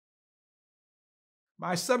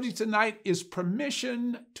My subject tonight is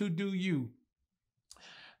permission to do you.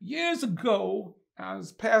 Years ago, I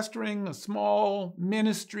was pastoring a small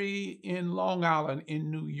ministry in Long Island in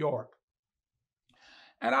New York.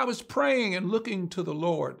 And I was praying and looking to the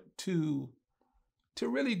Lord to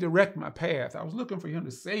really direct my path. I was looking for him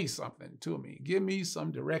to say something to me, give me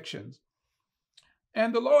some directions.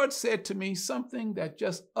 And the Lord said to me something that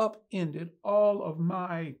just upended all of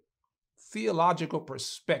my theological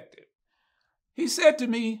perspective. He said to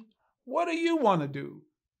me, "What do you want to do?"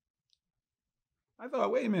 I thought,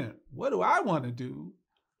 wait a minute, what do I want to do?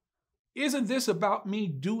 Isn't this about me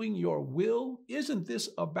doing your will? Isn't this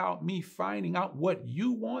about me finding out what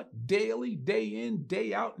you want daily, day in,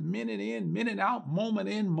 day out, in, minute out, moment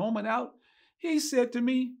in, moment out? He said to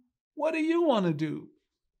me, "What do you want to do?"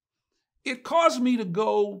 It caused me to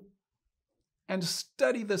go and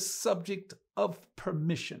study the subject of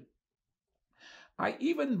permission.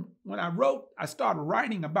 When I started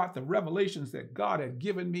writing about the revelations that God had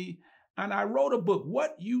given me, and I wrote a book,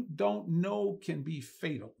 What You Don't Know Can Be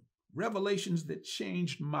Fatal, Revelations That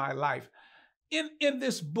Changed My Life. In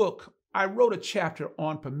this book, I wrote a chapter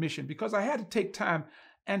on permission because I had to take time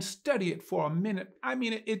and study it for a minute. I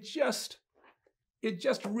mean, it just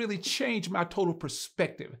really changed my total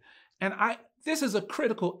perspective. And this is a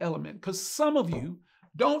critical element because some of you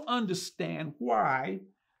don't understand why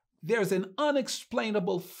there's an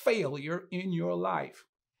unexplainable failure in your life.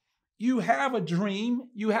 You have a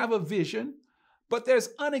dream, you have a vision, but there's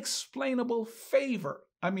unexplainable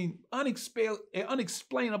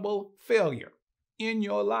unexplainable failure in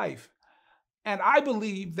your life. And I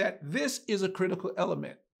believe that this is a critical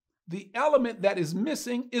element. The element that is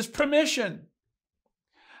missing is permission.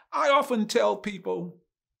 I often tell people,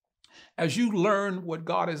 as you learn what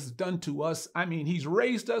God has done to us, he's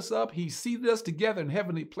raised us up, he's seated us together in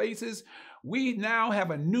heavenly places. We now have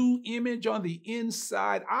a new image on the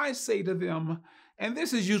inside. I say to them, and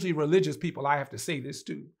this is usually religious people I have to say this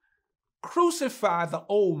to, crucify the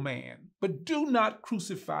old man, but do not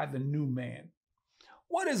crucify the new man.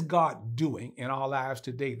 What is God doing in our lives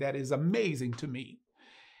today that is amazing to me?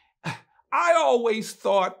 I always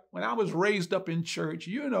thought when I was raised up in church,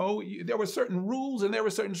 there were certain rules and there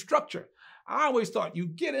was certain structure. I always thought you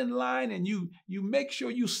get in line and you make sure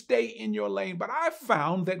you stay in your lane. But I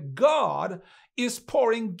found that God is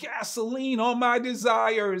pouring gasoline on my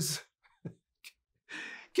desires.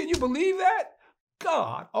 Can you believe that?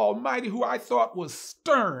 God Almighty, who I thought was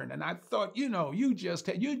stern, and I thought, you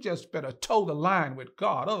just better toe the line with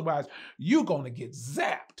God, otherwise you're going to get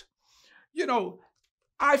zapped.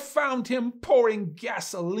 I found him pouring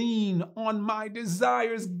gasoline on my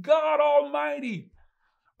desires, God Almighty.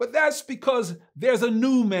 But that's because there's a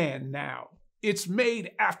new man now. It's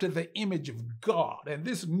made after the image of God. And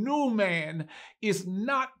this new man is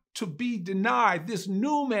not to be denied. This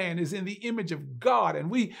new man is in the image of God.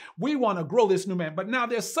 And we want to grow this new man. But now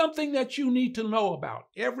there's something that you need to know about.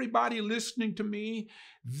 Everybody listening to me,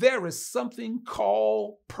 there is something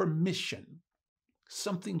called permission.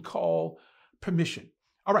 Something called permission.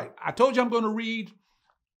 All right, I told you I'm going to read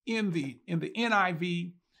in the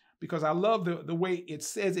NIV because I love the way it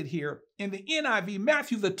says it here. In the NIV,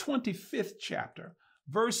 Matthew, the 25th chapter,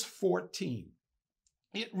 verse 14,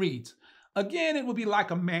 it reads, "Again, it will be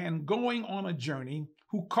like a man going on a journey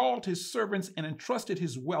who called his servants and entrusted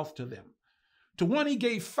his wealth to them. To one he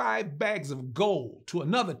gave 5 bags of gold, to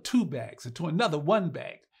another 2 bags, and to another 1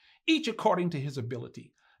 bag, each according to his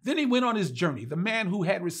ability. Then he went on his journey. The man who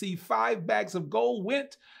had received 5 bags of gold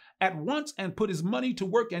went at once and put his money to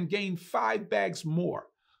work and gained 5 bags more.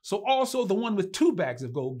 So also the one with 2 bags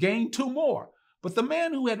of gold gained 2 more. But the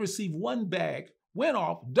man who had received 1 bag went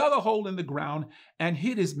off, dug a hole in the ground, and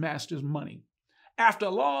hid his master's money. After a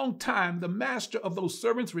long time, the master of those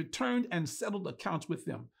servants returned and settled accounts with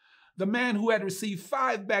them. The man who had received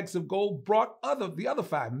 5 bags of gold brought the other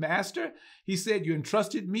 5. 'Master,' he said, 'you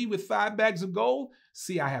entrusted me with 5 bags of gold.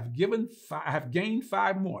 See, I have gained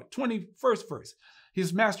 5 more.'" 21st verse.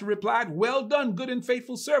 His master replied, "Well done, good and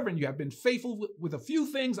faithful servant. You have been faithful with a few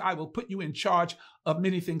things. I will put you in charge of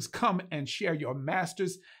many things. Come and share your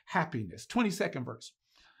master's happiness." 22nd verse.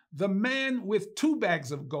 The man with 2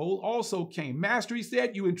 bags of gold also came. "Master," he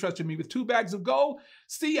said, "you entrusted me with 2 bags of gold.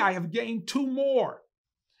 See, I have gained 2 more."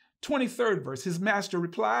 23rd verse, his master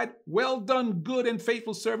replied, "Well done, good and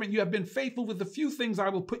faithful servant. You have been faithful with a few things. I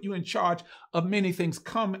will put you in charge of many things.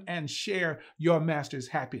 Come and share your master's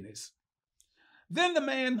happiness." Then the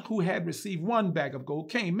man who had received 1 bag of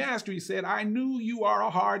gold came. Master, he said, I knew you are a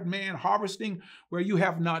hard man, harvesting where you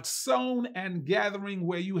have not sown and gathering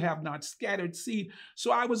where you have not scattered seed.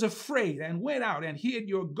 So I was afraid and went out and hid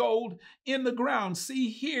your gold in the ground. See,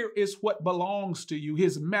 here is what belongs to you.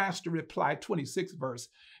 His master replied, 26th verse,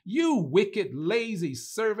 you wicked, lazy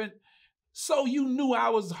servant. So you knew I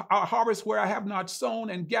was a harvest where I have not sown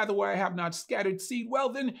and gather where I have not scattered seed. Well,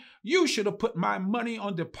 then you should have put my money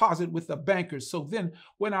on deposit with the bankers. So then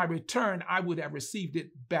when I return, I would have received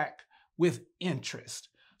it back with interest.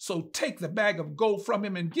 So take the bag of gold from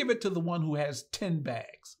him and give it to the one who has 10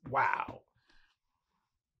 bags. Wow.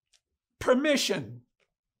 Permission.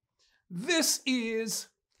 This is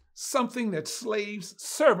something that slaves,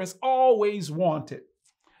 servants always wanted.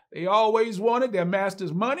 They always wanted their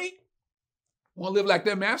master's money. Want to live like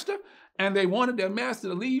their master, and they wanted their master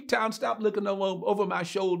to leave town, stop looking over my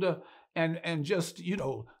shoulder, and just,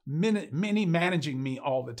 mini managing me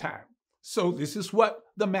all the time. So this is what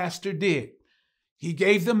the master did. He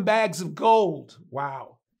gave them bags of gold.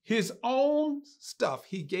 Wow. His own stuff,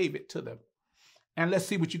 he gave it to them. And let's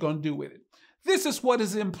see what you're going to do with it. This is what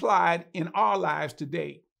is implied in our lives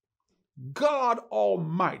today. God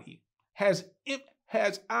Almighty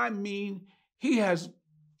he has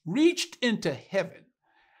reached into heaven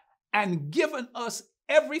and given us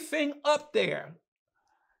everything up there.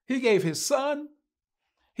 He gave his son.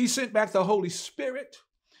 He sent back the Holy Spirit.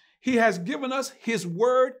 He has given us his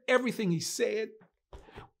word, everything he said.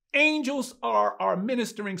 Angels are our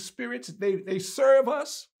ministering spirits. They serve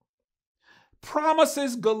us.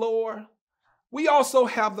 Promises galore. We also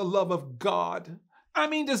have the love of God.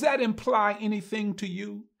 Does that imply anything to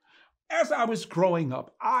you? As I was growing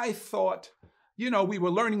up, I thought, we were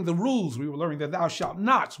learning the rules. We were learning the thou shalt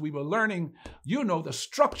nots. We were learning, the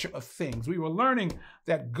structure of things. We were learning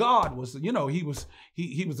that God was,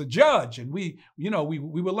 he was a judge, and we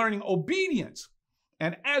were learning obedience.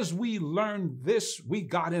 And as we learned this, we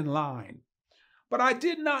got in line. But I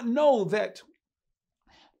did not know that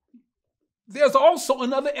there's also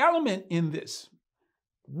another element in this.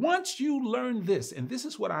 Once you learn this, and this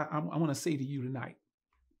is what I want to say to you tonight,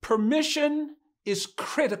 permission is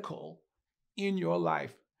critical in your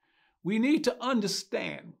life. We need to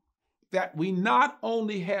understand that we not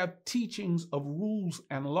only have teachings of rules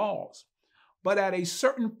and laws, but at a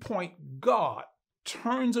certain point, God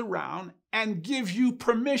turns around and gives you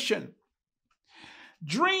permission.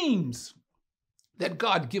 Dreams that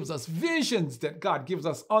God gives us, visions that God gives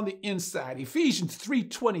us on the inside. Ephesians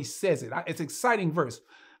 3:20 says it. It's an exciting verse.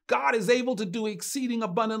 God is able to do exceeding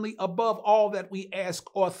abundantly above all that we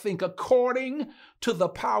ask or think, according to the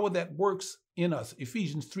power that works in us.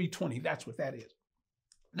 Ephesians 3:20, that's what that is.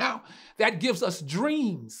 Now, that gives us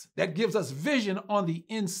dreams. That gives us vision on the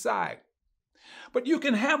inside. But you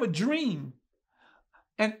can have a dream,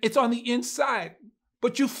 and it's on the inside,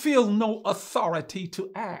 but you feel no authority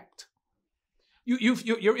to act.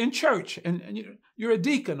 You're in church, and you're a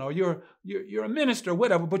deacon, or you're a minister,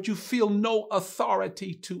 whatever, but you feel no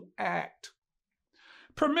authority to act.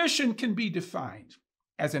 Permission can be defined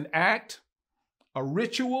as an act, a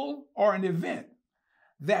ritual, or an event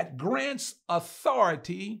that grants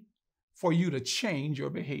authority for you to change your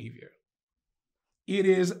behavior. It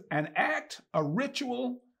is an act, a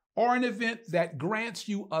ritual, or an event that grants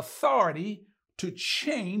you authority to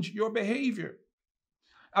change your behavior.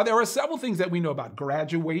 Now, there are several things that we know about: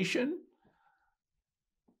 graduation,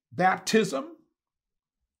 baptism,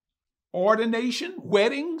 ordination,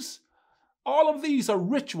 weddings. All of these are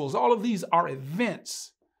rituals. All of these are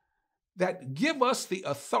events that give us the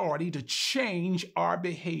authority to change our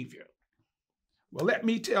behavior. Well, let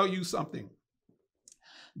me tell you something.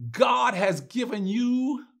 God has given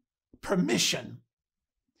you permission.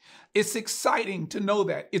 It's exciting to know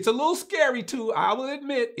that. It's a little scary too, I will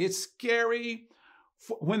admit. It's scary.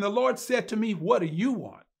 When the Lord said to me, "What do you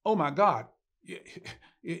want?" Oh my God.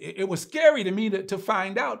 It was scary to me to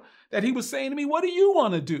find out that he was saying to me, "What do you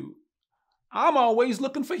want to do?" I'm always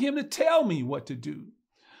looking for him to tell me what to do.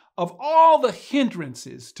 Of all the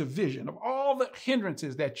hindrances to vision, of all the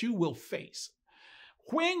hindrances that you will face,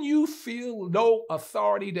 when you feel no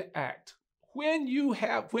authority to act, when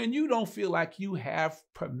you don't feel like you have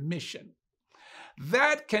permission,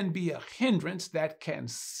 that can be a hindrance that can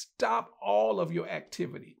stop all of your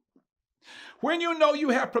activity. When you know you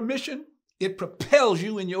have permission, it propels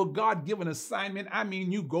you in your God-given assignment.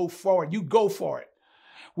 You go forward. You go for it.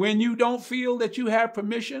 When you don't feel that you have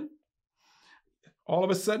permission, all of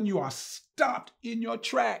a sudden you are stopped in your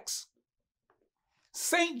tracks.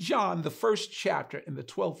 St. John, the 1st chapter in the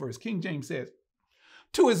 12th verse, King James says,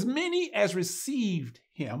 "To as many as received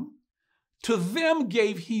him, To them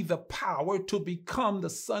gave he the power to become the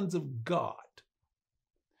sons of God.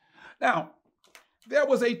 Now, there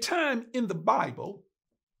was a time in the Bible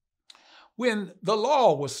when the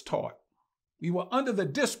law was taught. We were under the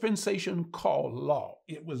dispensation called law.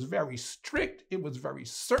 It was very strict. It was very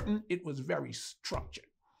certain. It was very structured.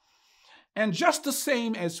 And just the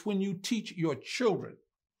same as when you teach your children,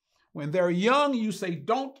 when they're young, you say,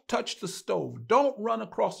 don't touch the stove. Don't run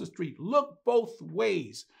across the street. Look both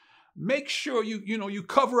ways. Make sure you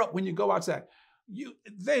cover up when you go outside.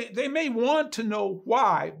 They may want to know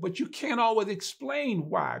why, but you can't always explain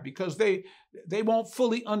why because they won't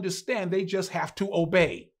fully understand. They just have to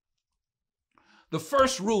obey. The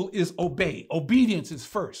first rule is obey. Obedience is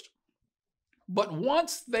first. But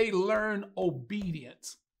once they learn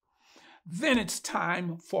obedience, then it's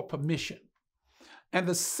time for permission. And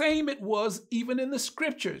the same it was even in the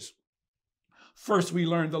scriptures. First, we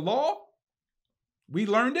learned the law. We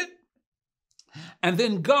learned it. And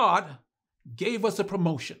then God gave us a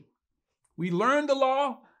promotion. We learned the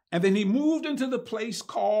law, and then he moved into the place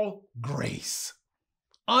called grace,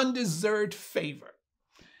 undeserved favor.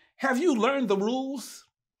 Have you learned the rules?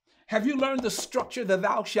 Have you learned the structure, the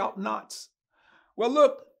thou shalt nots? Well,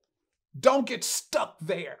 look, don't get stuck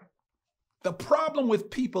there. The problem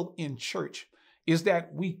with people in church is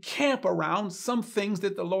that we camp around some things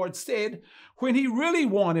that the Lord said when he really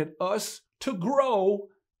wanted us to grow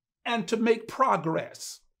and to make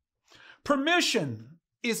progress. Permission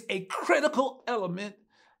is a critical element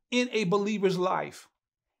in a believer's life.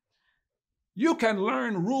 You can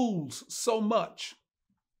learn rules so much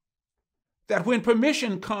that when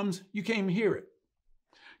permission comes, you can't even hear it.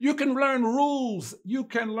 You can learn rules, you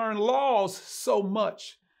can learn laws so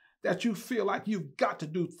much that you feel like you've got to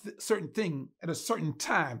do certain thing at a certain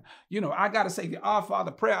time. I got to say the Our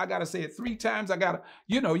Father prayer. I got to say it 3 times.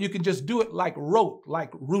 You can just do it like rote,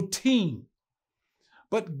 like routine.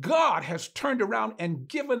 But God has turned around and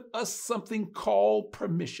given us something called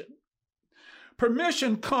permission.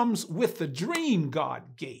 Permission comes with the dream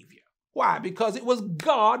God gave you. Why? Because it was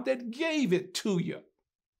God that gave it to you.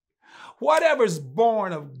 Whatever's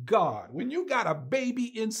born of God, when you got a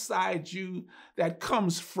baby inside you that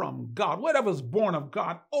comes from God, whatever's born of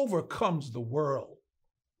God overcomes the world.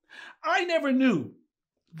 I never knew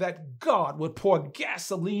that God would pour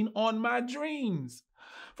gasoline on my dreams.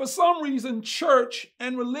 For some reason, church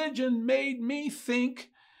and religion made me think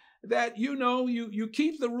that, you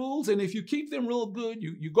keep the rules, and if you keep them real good,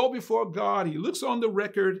 you go before God, he looks on the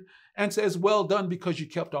record and says, well done, because you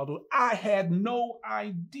kept all the rules. I had no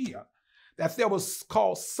idea that there was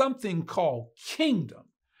something called kingdom,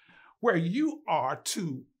 where you are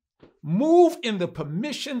to move in the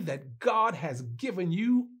permission that God has given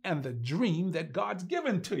you and the dream that God's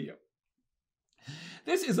given to you.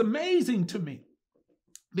 This is amazing to me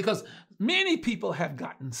because many people have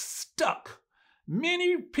gotten stuck.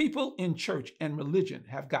 Many people in church and religion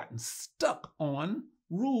have gotten stuck on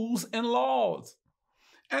rules and laws.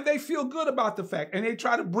 And they feel good about the fact, and they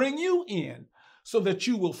try to bring you in so that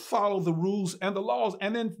you will follow the rules and the laws.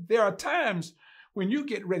 And then there are times when you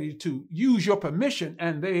get ready to use your permission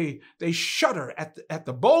and they shudder at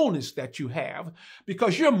the boldness that you have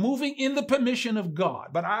because you're moving in the permission of God.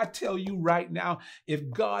 But I tell you right now, if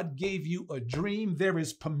God gave you a dream, there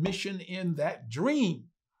is permission in that dream.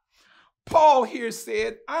 Paul here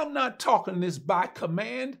said, I'm not talking this by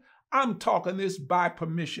command. I'm talking this by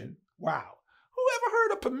permission. Wow. Who ever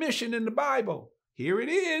heard of permission in the Bible? Here it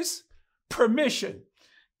is. Permission.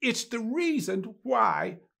 It's the reason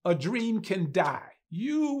why a dream can die.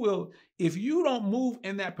 If you don't move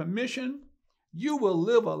in that permission, you will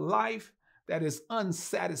live a life that is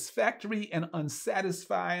unsatisfactory and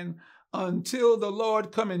unsatisfying until the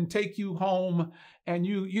Lord come and take you home and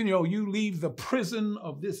you leave the prison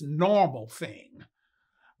of this normal thing.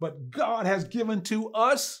 But God has given to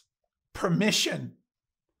us permission.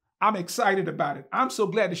 I'm excited about it. I'm so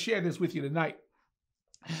glad to share this with you tonight.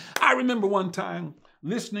 I remember one time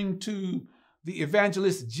listening to the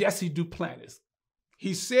evangelist Jesse Duplantis.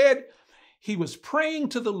 He said he was praying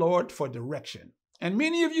to the Lord for direction. And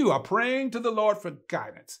many of you are praying to the Lord for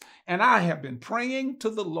guidance. And I have been praying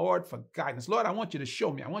to the Lord for guidance. Lord, I want you to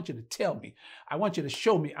show me. I want you to tell me. I want you to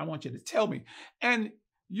show me. I want you to tell me. And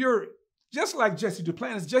you're just like Jesse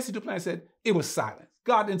Duplantis. Jesse Duplantis said it was silent.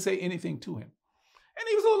 God didn't say anything to him. And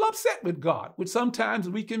he was a little upset with God, which sometimes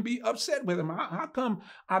we can be upset with him. How come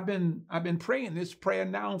I've been praying this prayer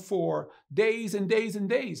now for days and days and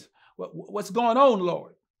days? What's going on,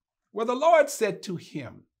 Lord? Well, the Lord said to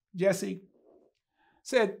him, Jesse,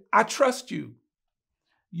 said, I trust you.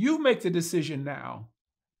 You make the decision now,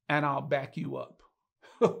 and I'll back you up.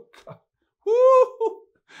 Oh, God. Woo!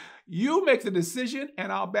 You make the decision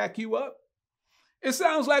and I'll back you up. It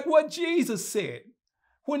sounds like what Jesus said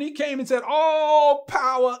when he came and said, all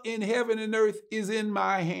power in heaven and earth is in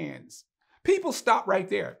my hands. People stop right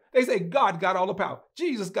there. They say, God got all the power.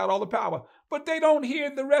 Jesus got all the power. But they don't hear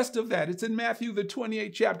the rest of that. It's in Matthew, the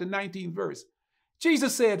 28th chapter, 19th verse.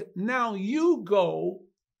 Jesus said, now you go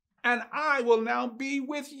and I will now be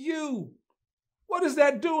with you. What is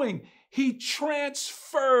that doing? He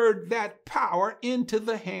transferred that power into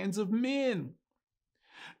the hands of men.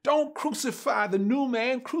 Don't crucify the new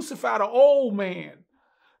man, crucify the old man.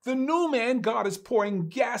 The new man, God is pouring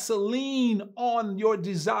gasoline on your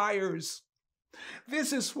desires.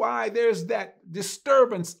 This is why there's that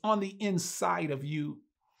disturbance on the inside of you,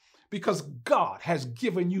 because God has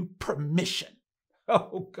given you permission.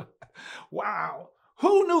 Oh, God. Wow.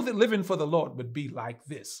 Who knew that living for the Lord would be like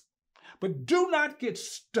this? But do not get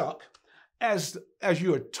stuck as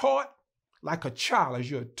you're taught like a child, as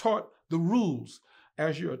you're taught the rules,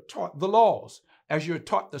 as you're taught the laws, as you're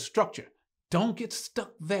taught the structure. Don't get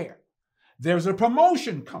stuck there. There's a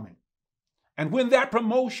promotion coming. And when that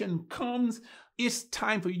promotion comes, it's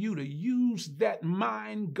time for you to use that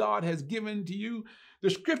mind God has given to you. The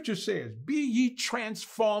scripture says, be ye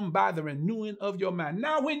transformed by the renewing of your mind.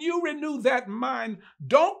 Now, when you renew that mind,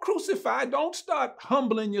 don't crucify, don't start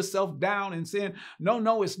humbling yourself down and saying,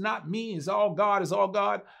 no, it's not me, it's all God, it's all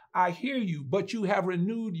God. I hear you, but you have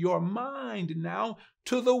renewed your mind now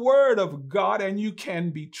to the word of God, and you can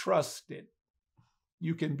be trusted.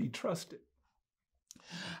 You can be trusted.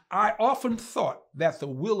 I often thought that the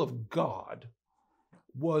will of God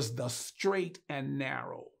was the straight and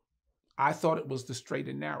narrow. I thought it was the straight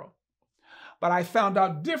and narrow. But I found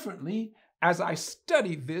out differently as I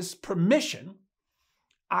studied this permission.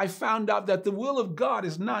 I found out that the will of God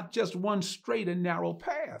is not just one straight and narrow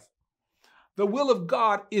path. The will of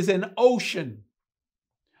God is an ocean.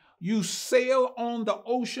 You sail on the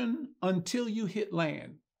ocean until you hit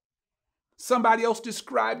land. Somebody else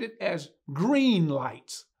described it as green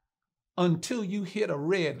lights until you hit a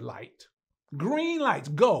red light. Green lights,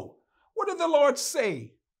 go. What did the Lord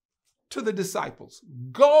say to the disciples?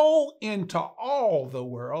 Go into all the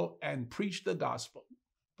world and preach the gospel.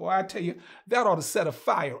 Boy, I tell you, that ought to set a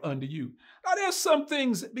fire under you. Now, there's some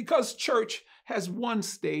things, because church has one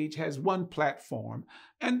stage, has one platform,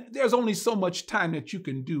 and there's only so much time that you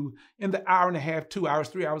can do in the hour and a half, 2 hours,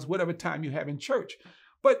 3 hours, whatever time you have in church.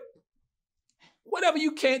 But whatever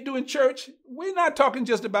you can't do in church, we're not talking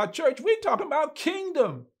just about church, we're talking about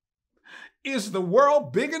kingdom. Is the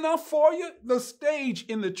world big enough for you? The stage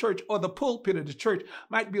in the church or the pulpit of the church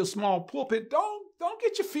might be a small pulpit. Don't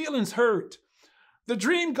get your feelings hurt. The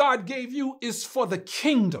dream God gave you is for the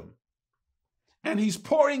kingdom. And he's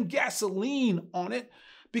pouring gasoline on it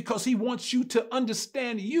because he wants you to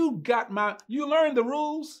understand you learned the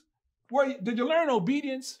rules. Did you learn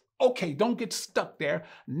obedience? Okay, don't get stuck there.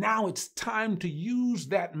 Now it's time to use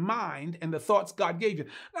that mind and the thoughts God gave you.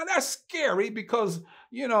 Now that's scary because,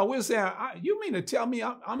 we're saying, you mean to tell me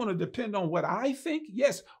I'm going to depend on what I think?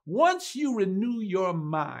 Yes, once you renew your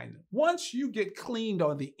mind, once you get cleaned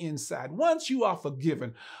on the inside, once you are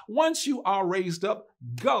forgiven, once you are raised up,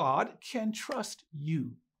 God can trust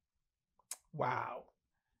you. Wow,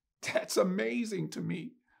 that's amazing to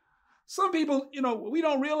me. Some people, we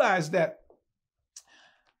don't realize that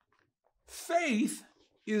faith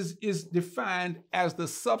is defined as the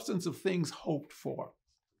substance of things hoped for.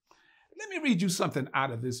 Let me read you something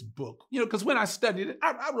out of this book. Because when I studied it,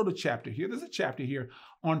 I wrote a chapter here. There's a chapter here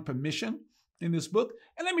on permission in this book.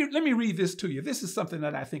 And let me read this to you. This is something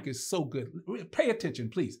that I think is so good. Pay attention,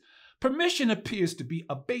 please. Permission appears to be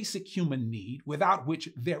a basic human need without which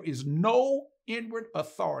there is no inward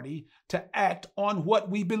authority to act on what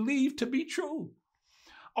we believe to be true.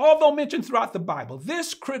 Although mentioned throughout the Bible,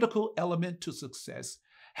 this critical element to success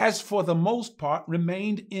has for the most part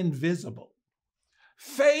remained invisible.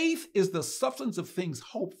 Faith is the substance of things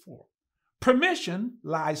hoped for. Permission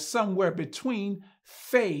lies somewhere between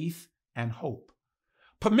faith and hope.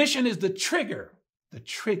 Permission is the trigger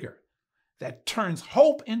that turns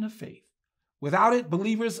hope into faith. Without it,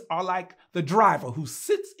 believers are like the driver who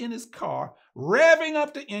sits in his car, revving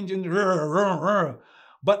up the engine,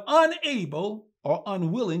 but unable or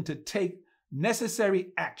unwilling to take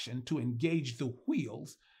necessary action to engage the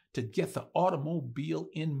wheels to get the automobile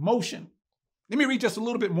in motion. Let me read just a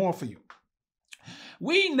little bit more for you.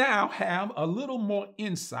 We now have a little more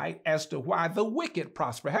insight as to why the wicked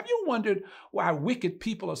prosper. Have you wondered why wicked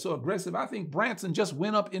people are so aggressive? I think Branson just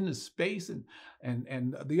went up into space and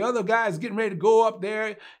the other guy is getting ready to go up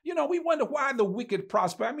there. We wonder why the wicked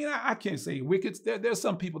prosper. I mean, I can't say wicked. There's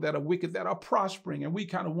some people that are wicked that are prospering, and we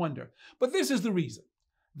kind of wonder. But this is the reason.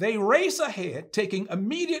 They race ahead, taking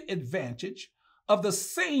immediate advantage of the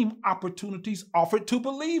same opportunities offered to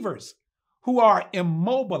believers who are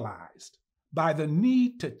immobilized by the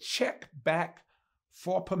need to check back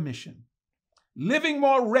for permission. Living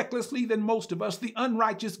more recklessly than most of us, the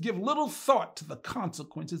unrighteous give little thought to the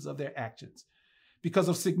consequences of their actions. Because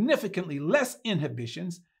of significantly less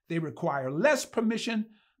inhibitions, they require less permission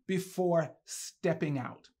before stepping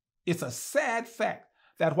out. It's a sad fact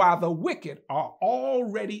that while the wicked are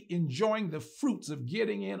already enjoying the fruits of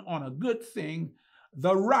getting in on a good thing,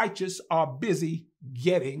 the righteous are busy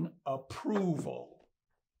getting approval.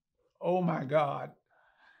 Oh my God.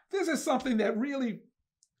 This is something that really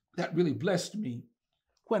blessed me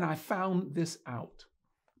when I found this out.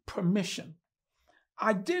 Permission.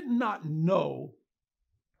 I did not know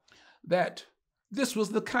that this was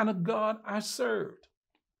the kind of God I served.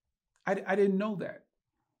 I didn't know that.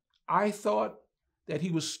 I thought that he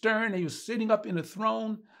was stern, he was sitting up in a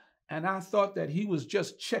throne, and I thought that he was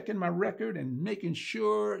just checking my record and making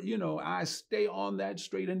sure, I stay on that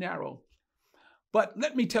straight and narrow. But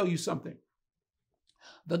let me tell you something.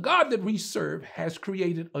 The God that we serve has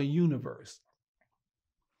created a universe.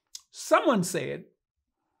 Someone said,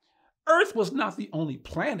 Earth was not the only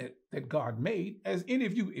planet that God made. As any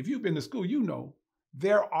of you, if you've been to school, you know,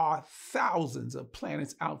 there are thousands of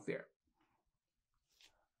planets out there.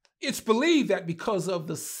 It's believed that because of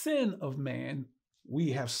the sin of man,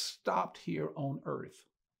 we have stopped here on Earth.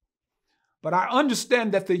 But I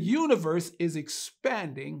understand that the universe is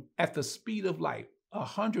expanding at the speed of light,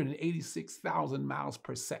 186,000 miles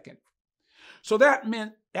per second. So that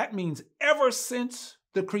means ever since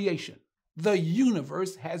the creation, the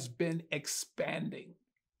universe has been expanding.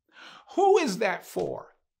 Who is that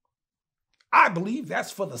for? I believe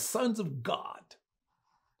that's for the sons of God.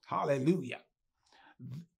 Hallelujah.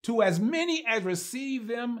 To as many as receive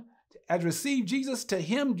Jesus, to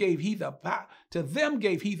them gave he the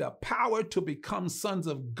power to become sons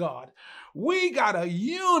of God. We got a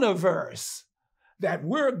universe that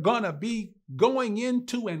we're gonna be going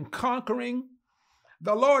into and conquering.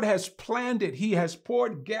 The Lord has planned it. He has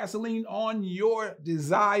poured gasoline on your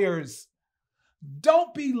desires.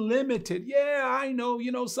 Don't be limited. Yeah, I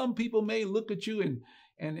know, some people may look at you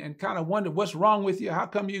and kind of wonder what's wrong with you. How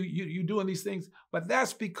come you doing these things? But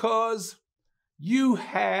that's because you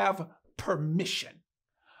have permission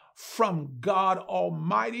from God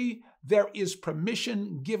Almighty. There is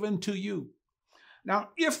permission given to you. Now,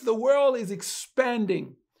 if the world is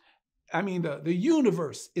expanding, the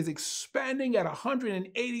universe is expanding at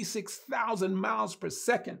 186,000 miles per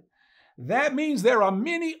second, that means there are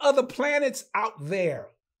many other planets out there,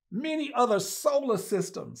 many other solar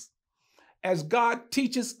systems. As God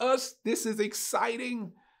teaches us, this is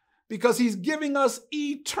exciting because he's giving us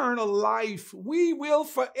eternal life. We will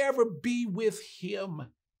forever be with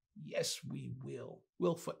him. Yes, we will.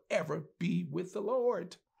 We'll forever be with the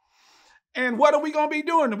Lord. And what are we going to be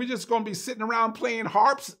doing? Are we just going to be sitting around playing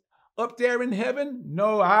harps up there in heaven?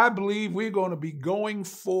 No, I believe we're going to be going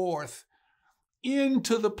forth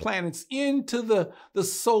into the planets, into the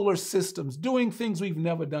solar systems, doing things we've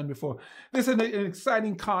never done before. This is an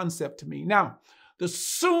exciting concept to me. Now, the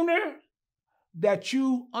sooner that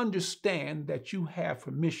you understand that you have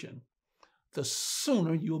permission, the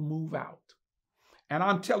sooner you'll move out. And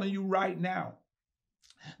I'm telling you right now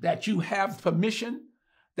that you have permission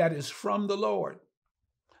that is from the Lord.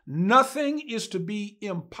 Nothing is to be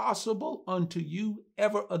impossible unto you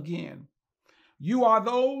ever again. You are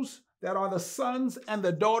those that are the sons and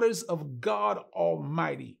the daughters of God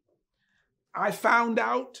Almighty. I found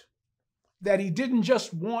out that he didn't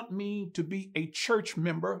just want me to be a church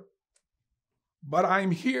member, but I'm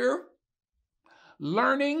here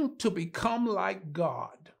learning to become like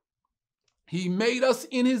God. He made us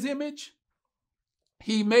in his image.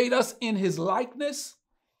 He made us in his likeness.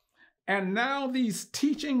 And now these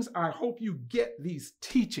teachings, I hope you get these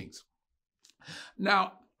teachings.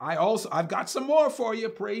 Now, I've got some more for you.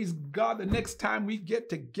 Praise God. The next time we get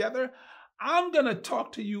together, I'm going to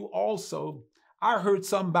talk to you also. I heard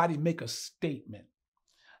somebody make a statement,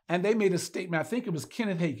 and they made a statement. I think it was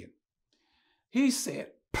Kenneth Hagin. He said,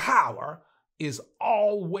 power is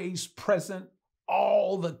always present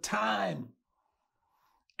all the time.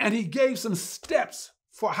 And he gave some steps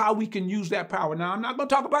for how we can use that power. Now, I'm not going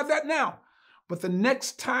to talk about that now, but the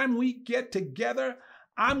next time we get together,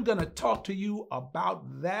 I'm going to talk to you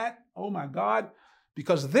about that. Oh my God,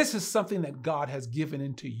 because this is something that God has given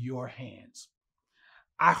into your hands.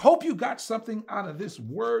 I hope you got something out of this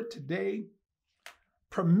word today.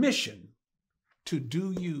 Permission to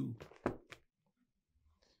do you.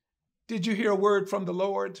 Did you hear a word from the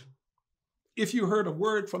Lord? If you heard a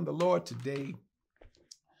word from the Lord today,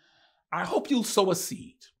 I hope you'll sow a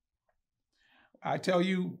seed. I tell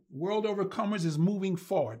you, World Overcomers is moving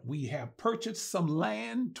forward. We have purchased some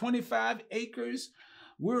land, 25 acres.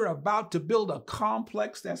 We're about to build a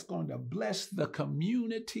complex that's going to bless the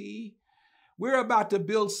community. We're about to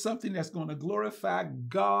build something that's going to glorify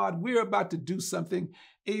God. We're about to do something.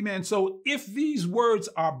 Amen. So if these words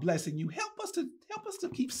are blessing you, help us to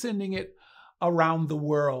keep sending it around the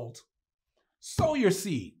world. Sow your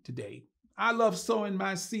seed today. I love sowing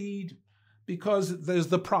my seed because there's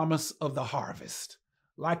the promise of the harvest.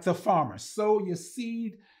 Like the farmer, sow your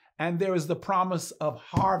seed and there is the promise of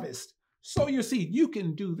harvest. Sow your seed. You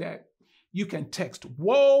can do that. You can text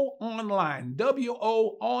WOW online,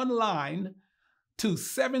 W-O online, to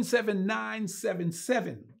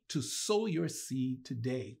 77977 to sow your seed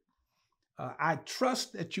today. I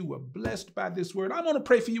trust that you were blessed by this word. I want to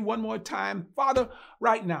pray for you one more time. Father,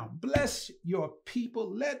 right now, bless your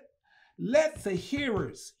people. Let the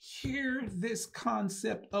hearers hear this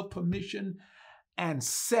concept of permission and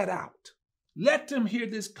set out. Let them hear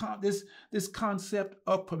this concept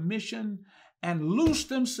of permission and loose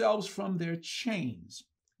themselves from their chains.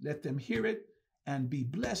 Let them hear it and be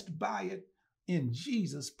blessed by it. In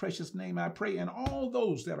Jesus' precious name I pray. And all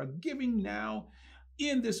those that are giving now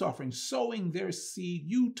in this offering, sowing their seed,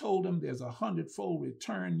 you told them there's 100-fold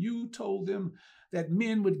return. You told them that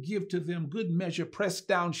men would give to them good measure, pressed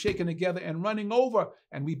down, shaken together, and running over.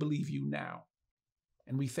 And we believe you now.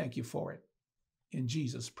 And we thank you for it. In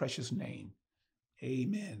Jesus' precious name,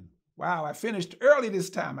 amen. Wow, I finished early this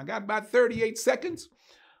time. I got about 38 seconds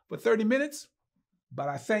for 30 minutes. But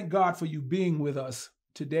I thank God for you being with us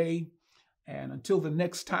today. And until the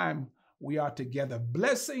next time we are together,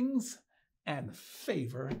 blessings and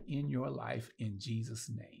favor in your life in Jesus'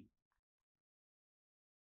 name.